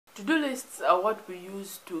To-do lists are what we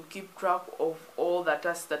use to keep track of all the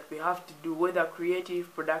tasks that we have to do, whether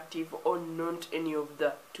creative, productive, or not any of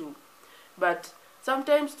the two. But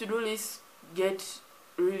sometimes to-do lists get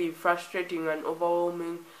really frustrating and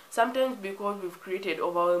overwhelming, sometimes because we've created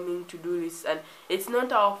overwhelming to-do lists, and it's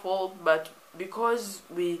not our fault, but because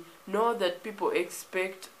we know that people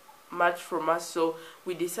expect much from us, so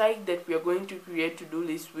we decide that we are going to create to-do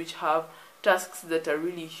lists which have tasks that are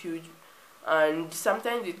really huge. And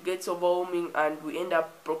sometimes it gets overwhelming and we end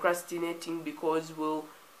up procrastinating because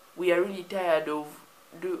we are really tired of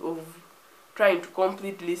trying to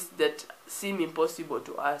complete lists that seem impossible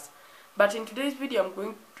to us. But in today's video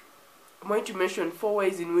I'm going to mention 4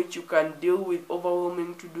 ways in which you can deal with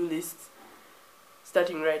overwhelming to-do lists,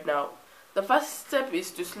 starting right now. The first step is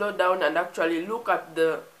to slow down and actually look at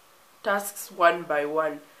the tasks one by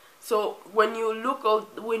one. So when you look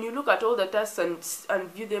at all the tasks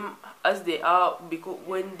and view them as they are, because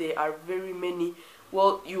when they are very many,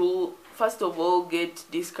 well, you'll first of all get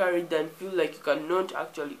discouraged and feel like you cannot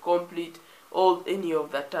actually complete any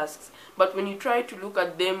of the tasks. But when you try to look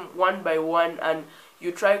at them one by one and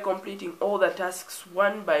you try completing all the tasks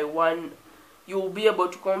one by one, you'll be able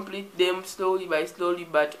to complete them slowly by slowly,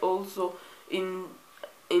 but also in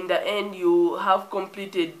the end you have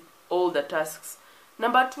completed all the tasks.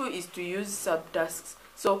 Number 2 is to use subtasks.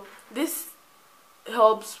 So this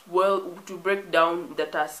helps well to break down the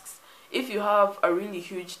tasks. If you have a really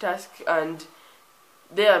huge task and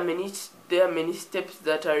there are many steps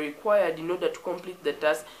that are required in order to complete the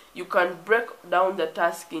task, you can break down the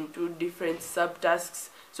task into different subtasks,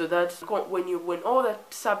 so that when all the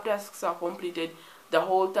subtasks are completed, the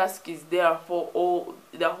whole task is the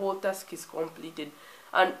whole task is completed.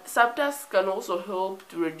 And subtasks can also help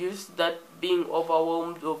to reduce that being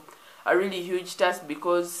overwhelmed of a really huge task,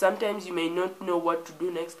 because sometimes you may not know what to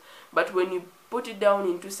do next, but when you put it down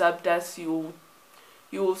into subtasks, you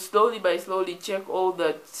will slowly by slowly check all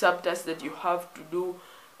the subtasks that you have to do,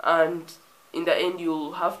 and in the end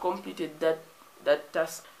you'll have completed that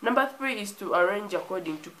task. Number 3 is to arrange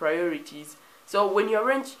according to priorities. So when you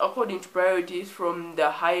arrange according to priorities, from the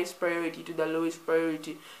highest priority to the lowest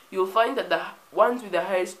priority, you'll find that the ones with the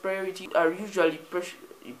highest priority are usually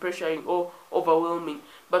pressuring or overwhelming.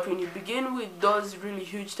 But when you begin with those really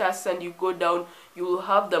huge tasks and you go down, you will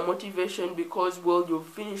have the motivation, because, well, you've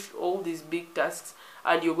finished all these big tasks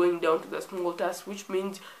and you're going down to the small tasks, which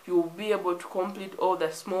means you will be able to complete all the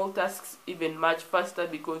small tasks even much faster,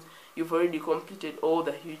 because you've already completed all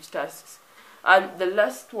the huge tasks. And the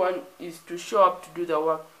last one is to show up to do the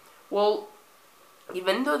work. Well,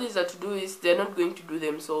 even though these are to-do lists, they're not going to do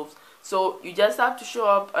themselves. So you just have to show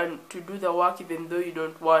up and to do the work even though you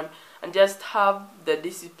don't want, and just have the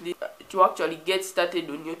discipline to actually get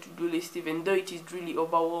started on your to-do list even though it is really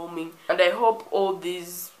overwhelming. And I hope all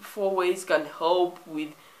these 4 ways can help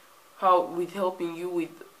with helping you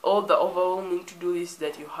with all the overwhelming to-do lists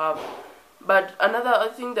that you have. But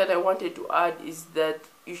another thing that I wanted to add is that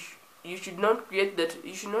you should not create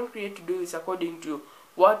to-do lists according to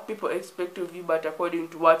what people expect of you, but according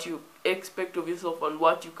to what you expect of yourself and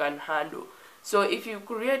what you can handle. So if you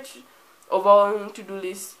create overwhelming to-do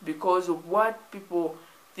lists because of what people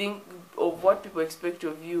think, of what people expect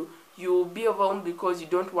of you, you will be overwhelmed because you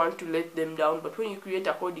don't want to let them down. But when you create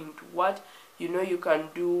according to what you know you can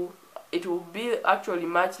do, it will be actually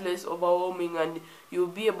much less overwhelming, and you'll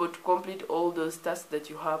be able to complete all those tasks that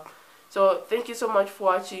you have. So thank you so much for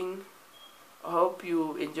watching. I hope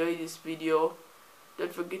you enjoy this video.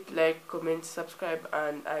 Don't forget to like, comment, subscribe,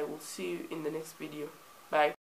 and I will see you in the next video. Bye.